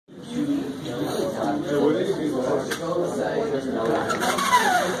All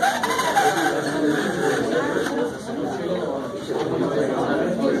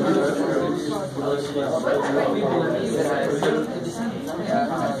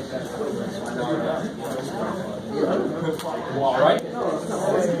right.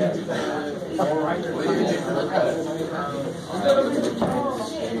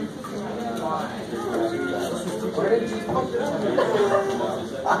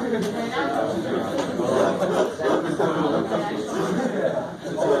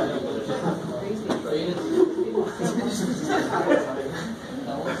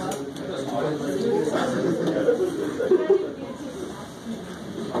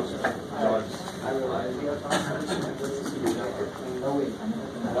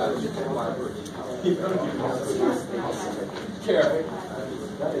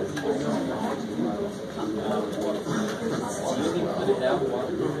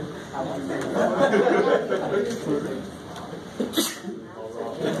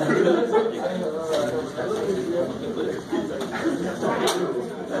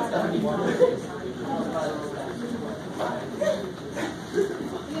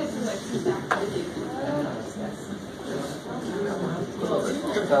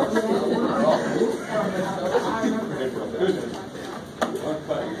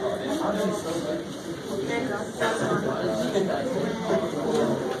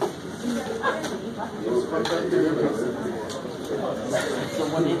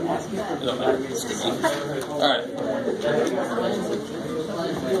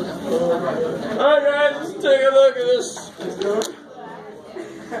 Alright guys, let's take a look at this.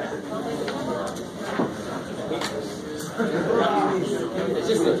 It's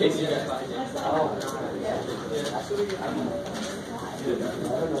just in case you guys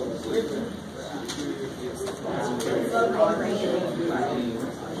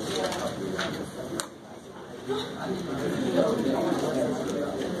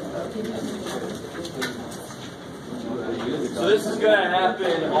So this is going to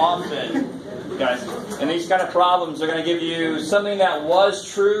happen often, guys. And these kind of problems are going to give you something that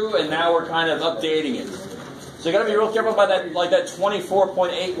was true, and now we're kind of updating it. So you got to be real careful about that, like that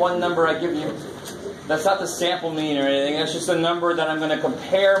 24.81 number I give you. That's not the sample mean or anything. That's just a number that I'm going to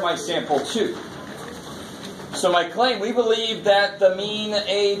compare my sample to. So my claim, we believe that the mean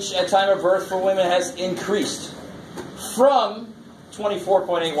age at time of birth for women has increased from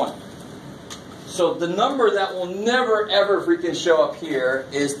 24.81. So the number that will never ever freaking show up here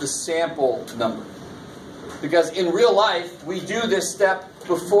is the sample number. Because in real life, we do this step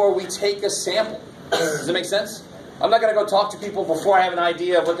before we take a sample. Does that make sense? I'm not going to go talk to people before I have an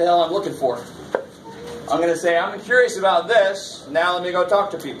idea of what the hell I'm looking for. I'm going to say, I'm curious about this, now let me go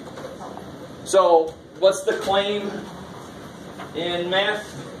talk to people. So, what's the claim in math?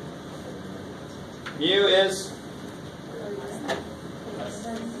 Mu is?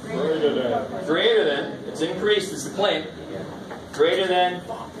 Greater than. It's increased, it's the claim. Greater than.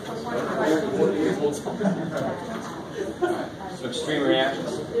 Some extreme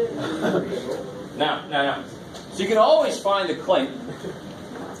reactions. Now. So you can always find the claim.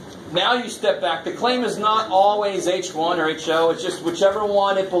 Now you step back. The claim is not always H1 or HO. It's just whichever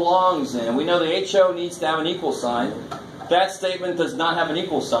one it belongs in. We know the HO needs to have an equal sign. That statement does not have an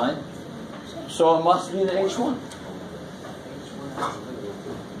equal sign. So it must be the H1.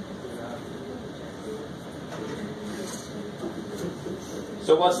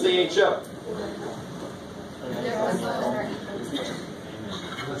 So what's the HO?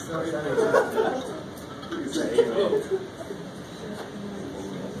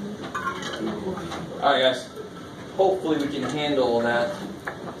 Alright guys, hopefully we can handle that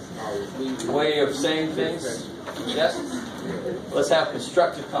way of saying things. Yes? Let's have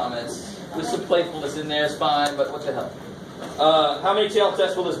constructive comments. With some playfulness in there is fine, but what the hell? How many tail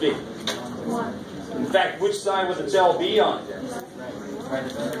tests will this be? One. In fact, which side would the tail be on?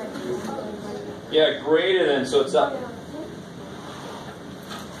 Yeah, greater than, so it's up.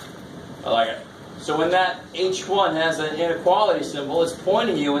 I like it. So when that H1 has an inequality symbol, it's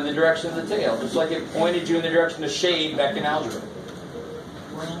pointing you in the direction of the tail, just like it pointed you in the direction of shade back in algebra.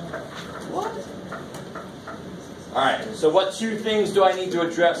 What? Alright, so what two things do I need to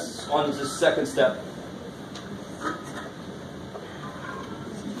address on this second step?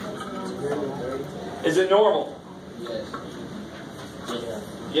 Is it normal? Yes.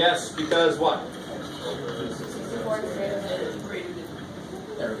 Yes, because what?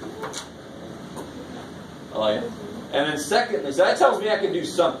 I like it. And then secondly, so that tells me I can do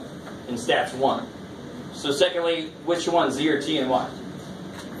something in stats 1. So secondly, which one, Z or T and Y?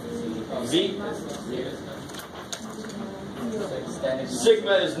 Z?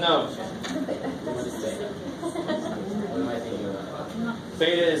 Sigma is known. What am I thinking about?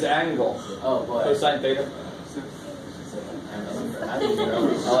 Theta is angle. Oh boy. Cosine theta. I think you're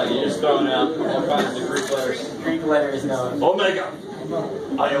over. I like it. You're just throwing out all kinds of Greek letters. Greek letters, no. Omega.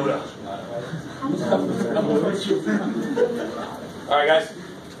 Iota. Alright, guys.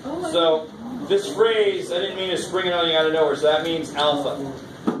 So, this phrase, I didn't mean to spring it on you out of nowhere, so that means alpha.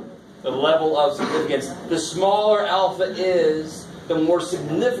 The level of significance. The smaller alpha is, the more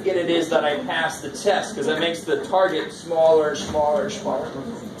significant it is that I pass the test, because that makes the target smaller and smaller and smaller.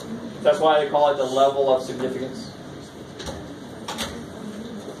 That's why they call it the level of significance.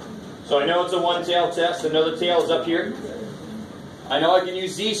 So I know it's a one-tail test. I know the tail is up here. I know I can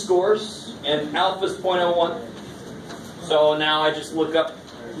use z-scores, and alpha is 0.01. So now I just look up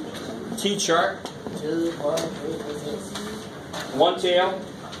t-chart. One tail.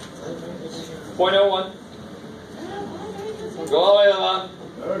 0.01. Go all the way along.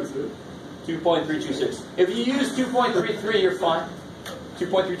 2.326. If you use 2.33, you're fine.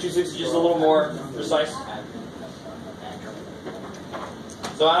 2.326 is just a little more precise.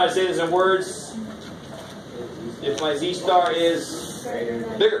 So how do I say this in words? If my z star is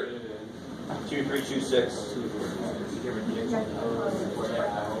bigger, 2326.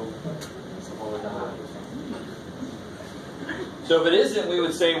 So if it isn't, we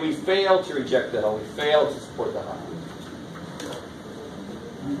would say we fail to reject the hull. We fail to support the hull.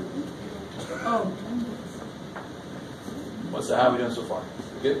 What's the how are we doing so far?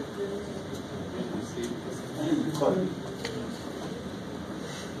 Good?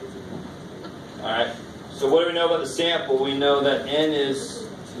 Alright. So what do we know about the sample? We know that n is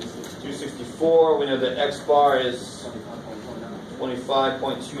 264. We know that x bar is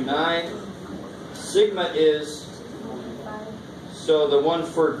 25.29. Sigma is, so the one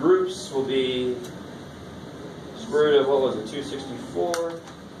for groups will be square root of, what was it, 264?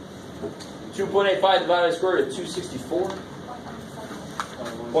 2.85 divided by square root of 264.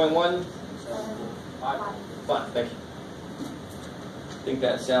 0.1. 5. Thank you. I think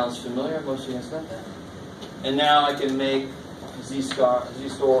that sounds familiar. Most of you guys got that. And now I can make z score,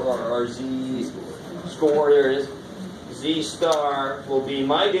 or z score. There it is. Z star will be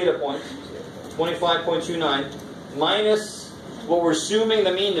my data point, 25.29, minus what we're assuming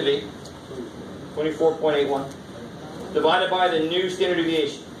the mean to be, 24.81, divided by the new standard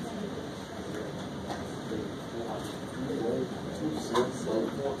deviation.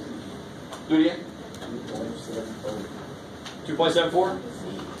 Do it again. 2.74?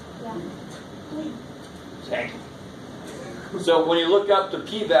 Dang. So when you look up the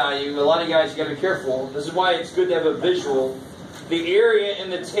p-value, a lot of guys, you got to be careful. This is why it's good to have a visual. The area in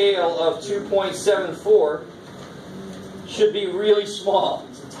the tail of 2.74 should be really small.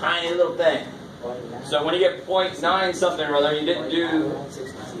 It's a tiny little thing. So when you get 0.9 something or other, you didn't do...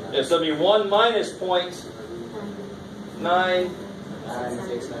 Yeah, so it'll be 1 minus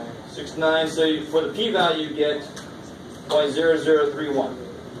 0.969. So for the p-value, you get 0.0031.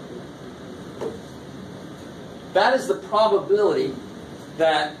 That is the probability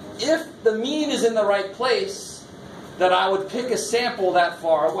that if the mean is in the right place, that I would pick a sample that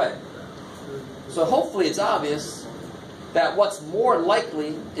far away. So hopefully it's obvious that what's more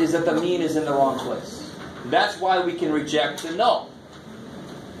likely is that the mean is in the wrong place. That's why we can reject the null.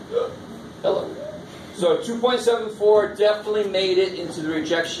 Hello. So 2.74 definitely made it into the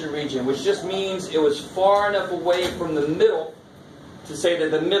rejection region, which just means it was far enough away from the middle to say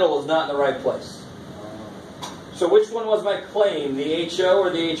that the middle is not in the right place. So which one was my claim, the HO or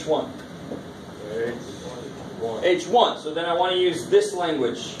the H1? H1. So then I want to use this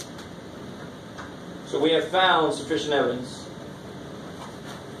language. So we have found sufficient evidence.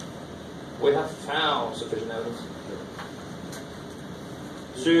 We have found sufficient evidence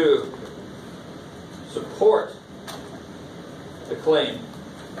to support the claim.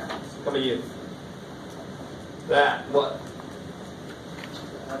 Come at you. That what?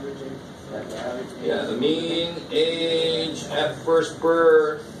 Yeah, the mean age at first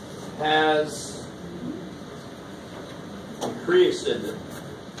birth has increased.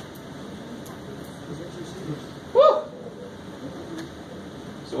 Woo!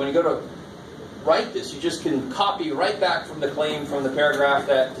 So when you go to write this, you just can copy right back from the claim from the paragraph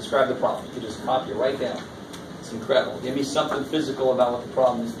that described the problem. You can just copy it right down. It's incredible. Give me something physical about what the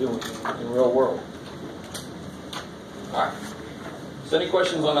problem is doing in the real world. All right. So any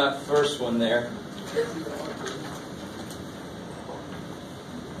questions on that first one there?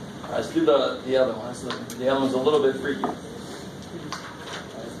 All right, let's do the other one. The other one's a little bit freaky.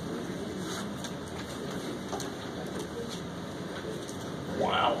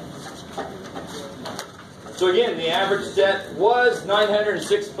 Wow. So again, the average debt was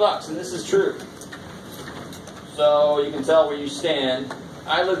 $906, and this is true. So you can tell where you stand.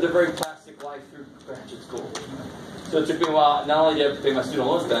 I lived a very classic life through graduate school. So it took me a while. Not only did I have to pay my student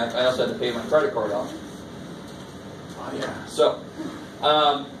loans back, I also had to pay my credit card off. Oh yeah. So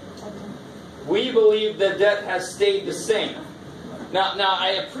we believe that debt has stayed the same. Now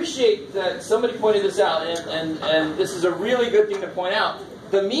I appreciate that somebody pointed this out, and this is a really good thing to point out.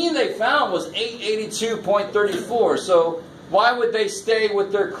 The mean they found was 882.34. So why would they stay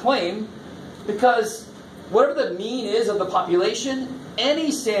with their claim? Because whatever the mean is of the population,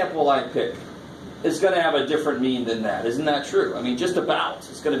 any sample I pick is going to have a different mean than that. Isn't that true? I mean, just about.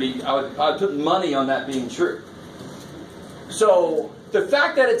 It's going to be, I would put money on that being true. So the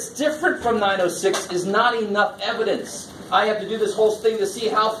fact that it's different from 906 is not enough evidence. I have to do this whole thing to see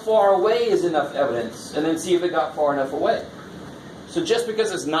how far away is enough evidence, and then see if it got far enough away. So just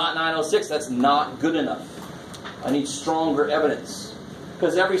because it's not 906, that's not good enough. I need stronger evidence.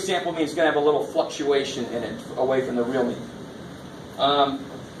 Because every sample mean is going to have a little fluctuation in it, away from the real mean.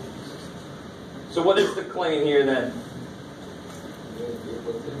 So what is the claim here then?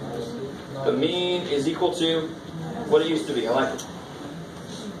 The mean is equal to what it used to be. I like it.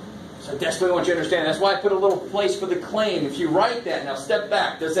 So that's what I want you to understand. That's why I put a little place for the claim. If you write that, now step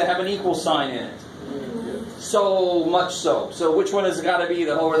back. Does it have an equal sign in it? So much so. So which one has it got to be,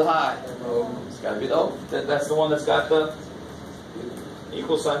 the O or the high? It's got to be the O. That's the one that's got the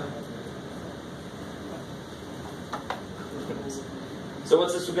equal sign. So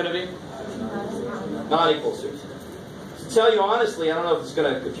what's this going to be? Not equal to. To tell you honestly, I don't know if it's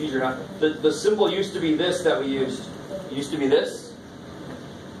going to confuse you or not. The symbol used to be this that we used. It used to be this.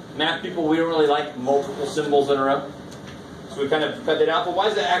 Math people, we don't really like multiple symbols in a row. So we kind of cut it out. But why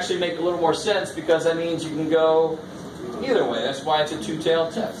does that actually make a little more sense? Because that means you can go either way. That's why it's a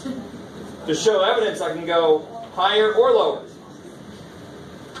two-tailed test. To show evidence, I can go higher or lower.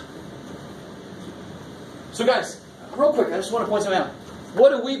 So guys, real quick, I just want to point something out.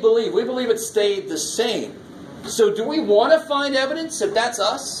 What do we believe? We believe it stayed the same. So do we want to find evidence that that's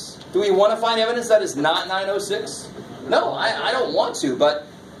us? Do we want to find evidence that is not 906? No, I don't want to, but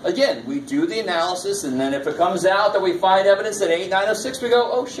again, we do the analysis, and then if it comes out that we find evidence that ain't 906, we go,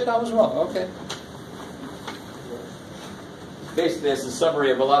 oh shit, I was wrong. Okay. Basically, it's a summary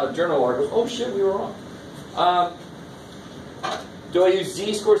of a lot of journal articles. Oh shit, we were wrong. Do I use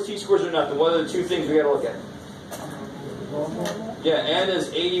z-scores, t-scores, or nothing? What are the two things we got to look at? Yeah, n is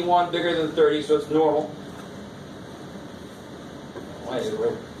 81 bigger than 30, so it's normal. Why is it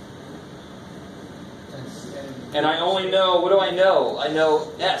right? And I only know, what do I know? I know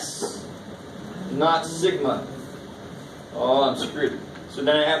S, not sigma. Oh, I'm screwed. So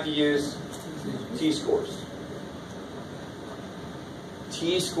then I have to use t-scores.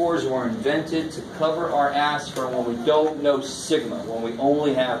 T-scores were invented to cover our ass for when we don't know sigma, when we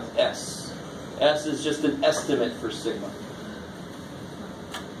only have S. S is just an estimate for sigma.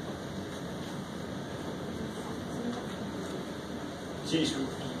 T-scores.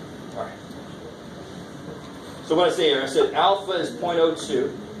 All right. So what I say here, I said alpha is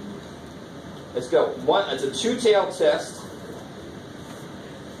 0.02. Let's go. It's a two-tailed test.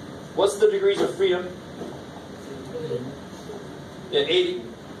 What's the degrees of freedom? Yeah, 80.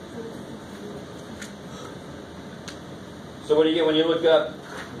 So what do you get when you look up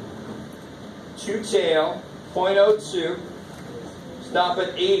two-tail, 0.02, stop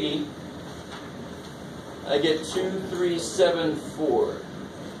at 80, I get 2374.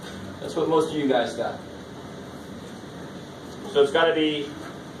 That's what most of you guys got. So it's got to be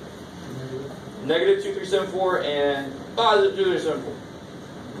negative 2374 and positive 2374.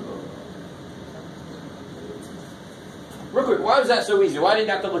 Real quick, why was that so easy? Why didn't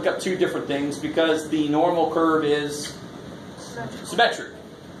you have to look up two different things? Because the normal curve is symmetric.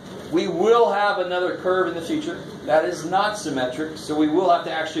 We will have another curve in the future that is not symmetric, so we will have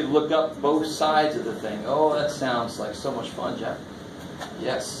to actually look up both sides of the thing. Oh, that sounds like so much fun, Jeff.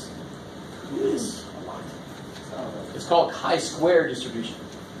 Yes, it is a lot. It's called chi-square distribution.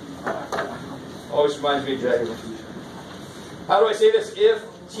 Always reminds me of Dragon Ball. How do I say this? If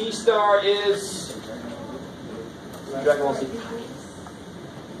T star is Dragon Ball Z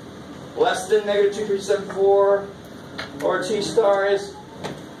less than negative 2374, or T star is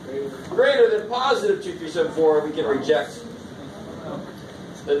greater than positive 2374, we can reject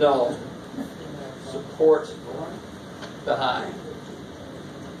the null. Support the high.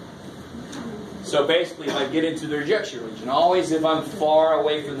 So basically, if I get into the rejection region, always if I'm far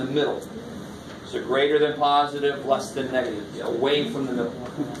away from the middle. So greater than positive, less than negative. Away from the middle.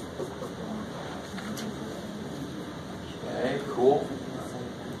 Okay, cool.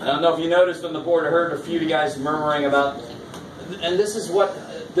 I don't know if you noticed on the board, I heard a few of you guys murmuring about, and this is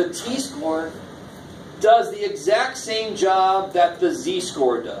what the t-score does, the exact same job that the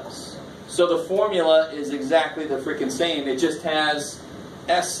z-score does. So the formula is exactly the freaking same. It just has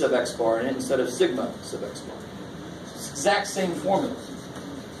S sub x bar in it instead of sigma sub x bar. It's the exact same formula.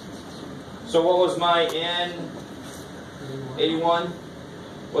 So what was my N? 81.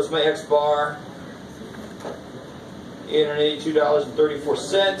 What's my X bar?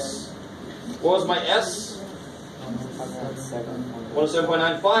 $882.34. What was my S?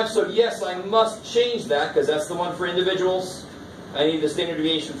 107.95. So yes, I must change that because that's the one for individuals. I need the standard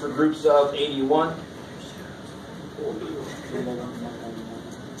deviation for groups of 81.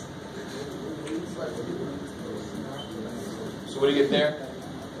 So what do you get there?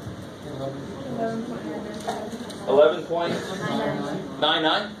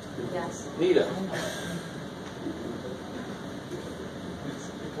 11.99? Yes. Nita.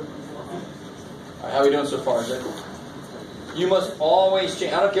 Alright, how are we doing so far? Is that cool? You must always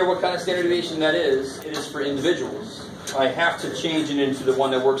change. I don't care what kind of standard deviation that is. It is for individuals. I have to change it into the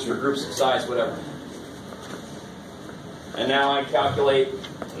one that works for groups of size, whatever. And now I calculate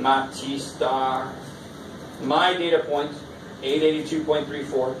my t-star. My data point,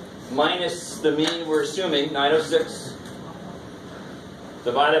 882.34, minus the mean we're assuming, 906,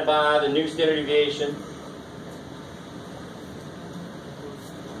 divided by the new standard deviation.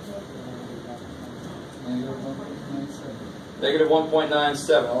 Negative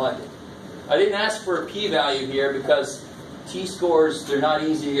 1.97, I like it. I didn't ask for a p-value here because t-scores, they're not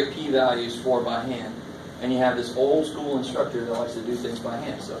easy to get p-values for by hand. And you have this old school instructor that likes to do things by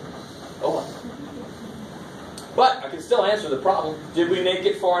hand, so, oh well. But I can still answer the problem. Did we make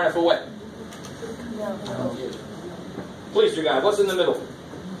it far enough away? No. Please, dear God, what's in the middle?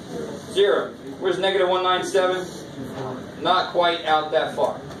 0. Where's negative 197? Not quite out that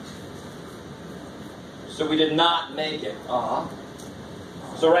far. So we did not make it.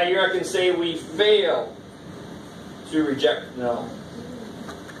 So right here I can say we fail to reject, no.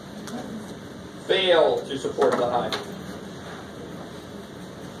 Fail to support the high.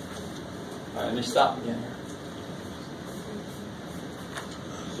 Alright, let me stop again here.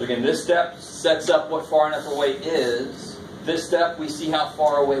 So again, this step sets up what far enough away is. This step, we see how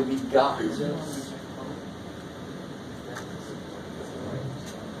far away we got.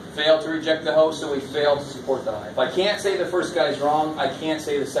 Fail to reject the host, so we fail to support the high. If I can't say the first guy's wrong, I can't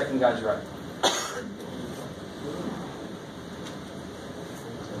say the second guy's right.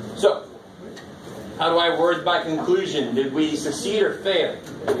 So, how do I word my conclusion? Did we succeed or fail?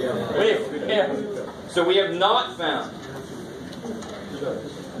 Yeah. So we have not found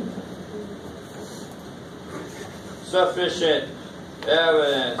sufficient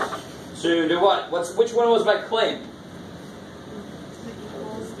evidence to do what? Which one was my claim?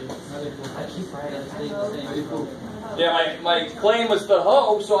 Yeah, my claim was the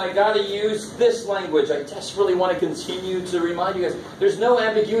hoe, so I got to use this language. I just really want to continue to remind you guys. There's no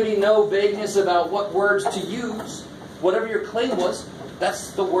ambiguity, no vagueness about what words to use. Whatever your claim was,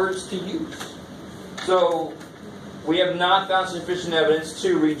 that's the words to use. So, we have not found sufficient evidence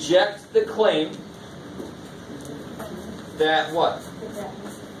to reject the claim that what?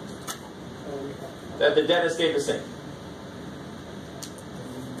 That the debt has stayed the same.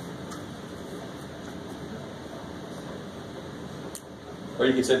 Or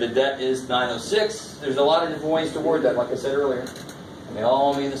you could say the debt is 906. There's a lot of different ways to word that, like I said earlier. And they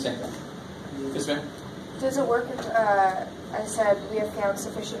all mean the same thing. Yes, ma'am? Does it work if I said we have found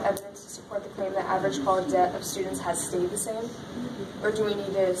sufficient evidence to support the claim that average college debt of students has stayed the same? Or do we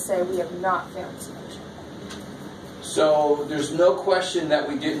need to say we have not found sufficient? So there's no question that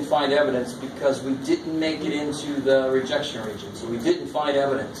we didn't find evidence because we didn't make it into the rejection region. So we didn't find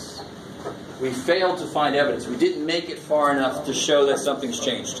evidence. We failed to find evidence. We didn't make it far enough to show that something's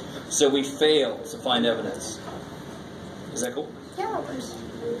changed. So we failed to find evidence. Is that cool? Yeah, of course.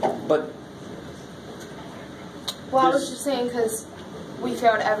 But well, I was just saying because we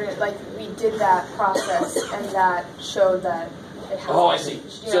found evidence, like we did that process, and that showed that it has. oh, I see.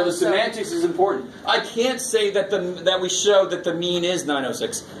 So the semantics is important. I can't say that that we showed that the mean is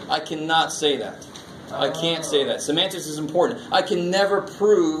 906. I cannot say that. I can't say that. Semantics is important. I can never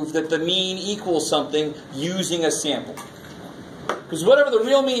prove that the mean equals something using a sample. Because whatever the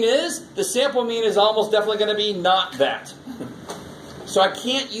real mean is, the sample mean is almost definitely going to be not that. So I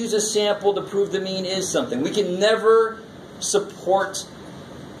can't use a sample to prove the mean is something. We can never support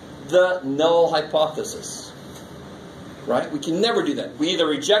the null hypothesis. Right? We can never do that. We either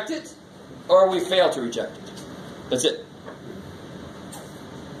reject it or we fail to reject it. That's it.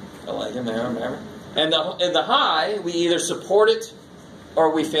 I like it, remember? And the high, we either support it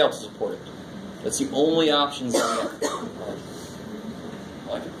or we fail to support it. That's the only options I have.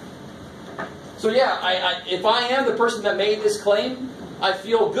 Like it. So yeah, if I am the person that made this claim, I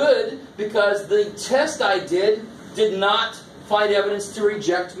feel good because the test I did not find evidence to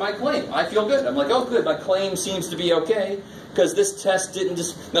reject my claim. I feel good. I'm like, oh good, my claim seems to be okay because this test didn't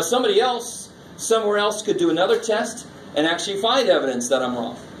just... Now somebody else, somewhere else could do another test and actually find evidence that I'm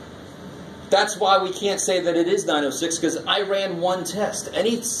wrong. That's why we can't say that it is 906, because I ran one test.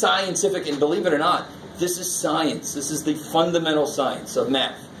 Any scientific, and believe it or not, this is science. This is the fundamental science of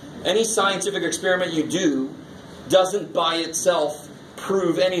math. Any scientific experiment you do doesn't by itself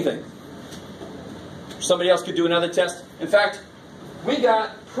prove anything. Somebody else could do another test. In fact, we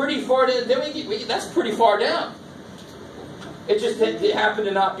got pretty far down. That's pretty far down. It happened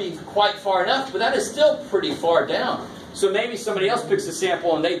to not be quite far enough, but that is still pretty far down. So maybe somebody else picks a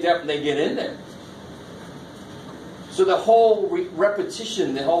sample and they definitely get in there. So the whole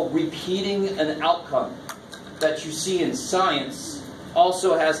repetition, the whole repeating an outcome that you see in science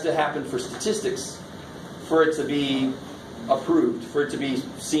also has to happen for statistics for it to be approved, for it to be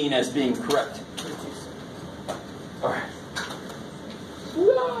seen as being correct. All right.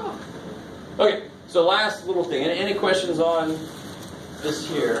 Okay, so last little thing. Any questions on this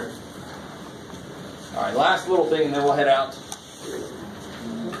here? All right, last little thing, and then we'll head out.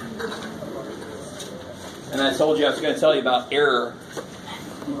 And I told you I was going to tell you about error.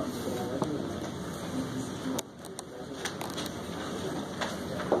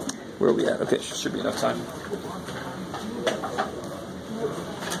 Where are we at? Okay, should be enough time.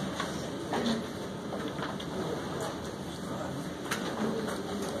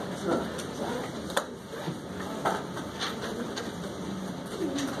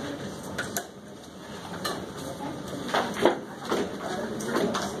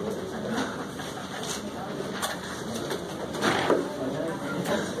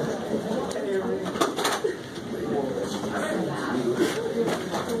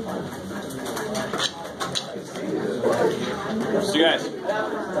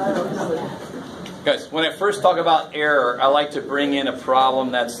 Guys, when I first talk about error, I like to bring in a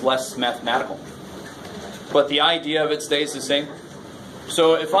problem that's less mathematical. But the idea of it stays the same.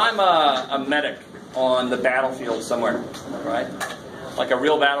 So if I'm a medic on the battlefield somewhere, right? Like a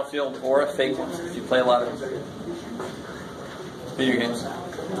real battlefield or a fake one, if you play a lot of video games.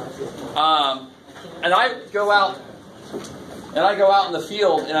 And I go out in the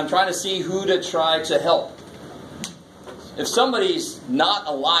field and I'm trying to see who to try to help. If somebody's not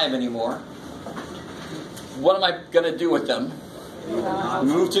alive anymore, what am I going to do with them?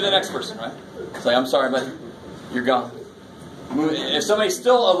 Move to the next person, right? Say, I'm sorry, but you're gone. If somebody's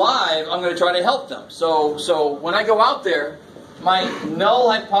still alive, I'm going to try to help them. So when I go out there, my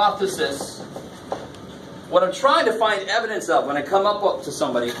null hypothesis, what I'm trying to find evidence of when I come up to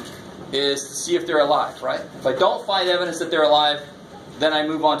somebody is to see if they're alive, right? If I don't find evidence that they're alive, then I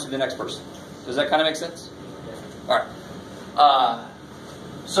move on to the next person. Does that kind of make sense? All right.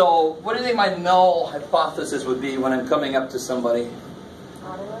 So what do you think my null hypothesis would be when I'm coming up to somebody?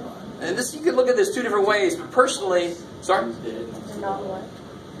 And this, you could look at this two different ways, but personally, sorry?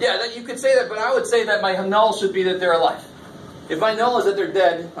 Yeah, that you could say that, but I would say that my null should be that they're alive. If my null is that they're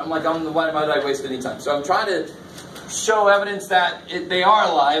dead, I'm like, why would I waste any time? So I'm trying to show evidence that they are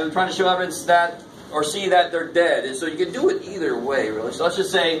alive. I'm trying to show evidence that, or see that they're dead. And so you can do it either way, really. So let's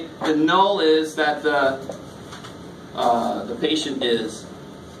just say the null is that the patient is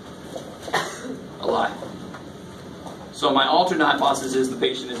alive. So my alternate hypothesis is the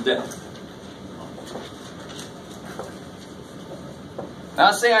patient is dead.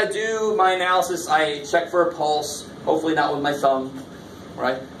 Now say I do my analysis, I check for a pulse, hopefully not with my thumb,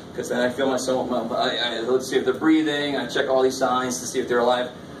 right? Because then I feel myself, let's see if they're breathing, I check all these signs to see if they're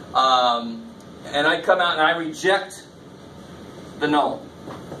alive. And I come out and I reject the null.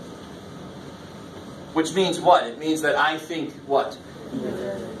 Which means what? It means that I think what?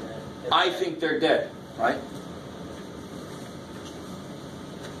 I think they're dead, right?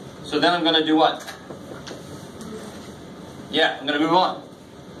 So then I'm going to do what? Yeah, I'm going to move on.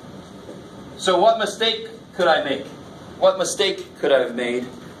 So what mistake could I make? What mistake could I have made?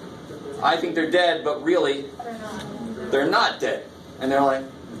 I think they're dead, but really, they're not dead. And they're like,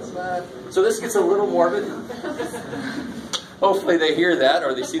 so this gets a little morbid. Hopefully they hear that,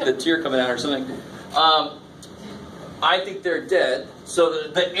 or they see the tear coming out or something. I think they're dead. So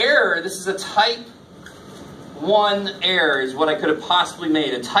the error, this is a type 1 error is what I could have possibly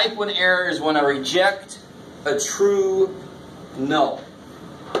made. A type 1 error is when I reject a true null.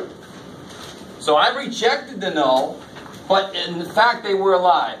 So I rejected the null, but in fact they were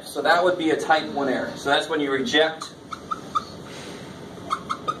alive. So that would be a type 1 error. So that's when you reject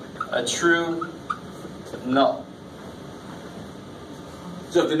a true null.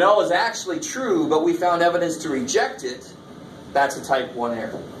 So if the null is actually true, but we found evidence to reject it, that's a type 1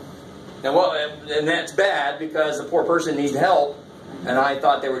 error. Now, well, and that's bad because the poor person needs help, and I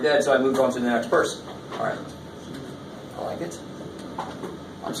thought they were dead, so I moved on to the next person. All right. I like it.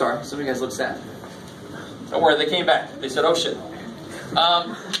 I'm sorry. Some of you guys look sad. Don't worry. They came back. They said, oh, shit.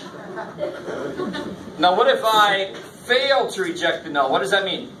 Now, what if I fail to reject the null? What does that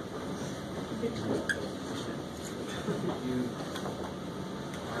mean?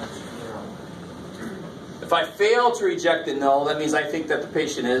 If I fail to reject the null, that means I think that the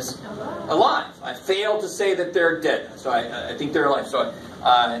patient is alive. I fail to say that they're dead. So I think they're alive. So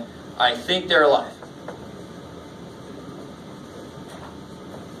I think they're alive.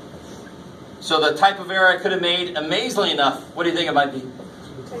 So the type of error I could have made, amazingly enough, what do you think it might be?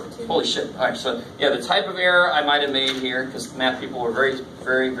 Holy shit. All right, so yeah, the type of error I might have made here, because math people were very,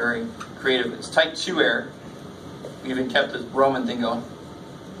 very, very creative. It's type 2 error. We even kept this Roman thing going.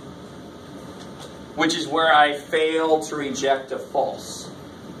 Which is where I fail to reject a false.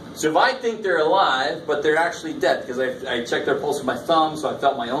 So if I think they're alive, but they're actually dead, because I checked their pulse with my thumb, so I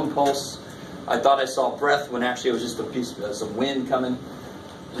felt my own pulse. I thought I saw breath when actually it was just a piece of some wind coming.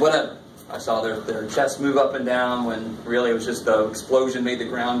 Whatever. I saw their chest move up and down when really it was just the explosion made the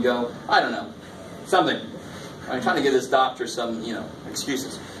ground go. I don't know. Something. I'm trying to give this doctor some,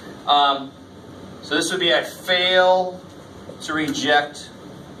 excuses. So this would be I fail to reject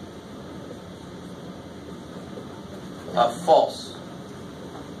a false.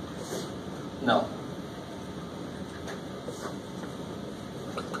 No.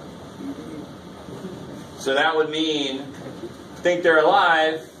 So that would mean think they're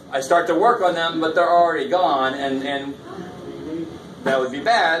alive. I start to work on them, but they're already gone, and that would be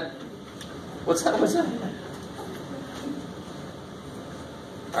bad. What's that? What's that?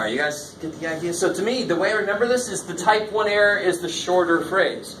 All right, you guys get the idea? So to me, the way I remember this is the type 1 error is the shorter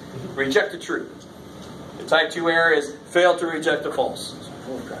phrase. Reject the true. The type 2 error is fail to reject a false.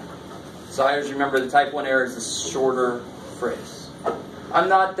 So I always remember the type 1 error is the shorter phrase. I'm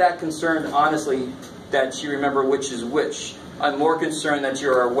not that concerned, honestly, that you remember which is which. I'm more concerned that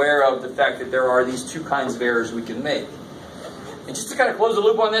you're aware of the fact that there are these two kinds of errors we can make. And just to kind of close the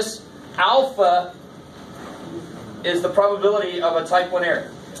loop on this, alpha is the probability of a type 1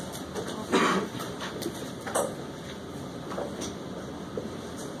 error.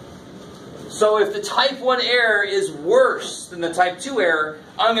 So if the type 1 error is worse than the type 2 error,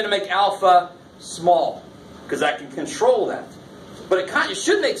 I'm going to make alpha small, because I can control that. But it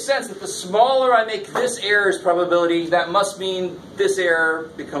should make sense that the smaller I make this error's probability, that must mean this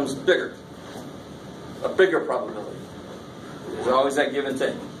error becomes bigger. A bigger probability. There's always that give and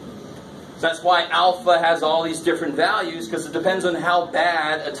take. So that's why alpha has all these different values, because it depends on how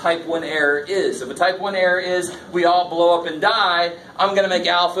bad a type 1 error is. If a type 1 error is we all blow up and die, I'm going to make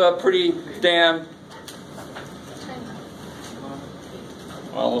alpha pretty damn...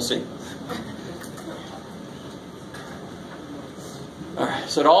 Well, we'll see. Alright,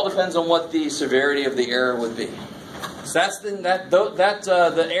 so it all depends on what the severity of the error would be. So that's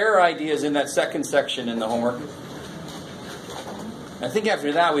the error idea is in that second section in the homework. I think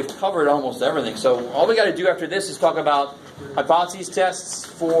after that we've covered almost everything. So all we got to do after this is talk about hypotheses tests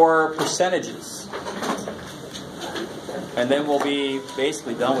for percentages. And then we'll be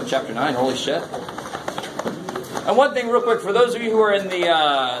basically done with chapter 9. Holy shit. And one thing real quick, for those of you who are in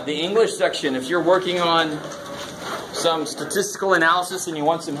the English section, if you're working on some statistical analysis and you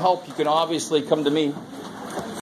want some help, you can obviously come to me.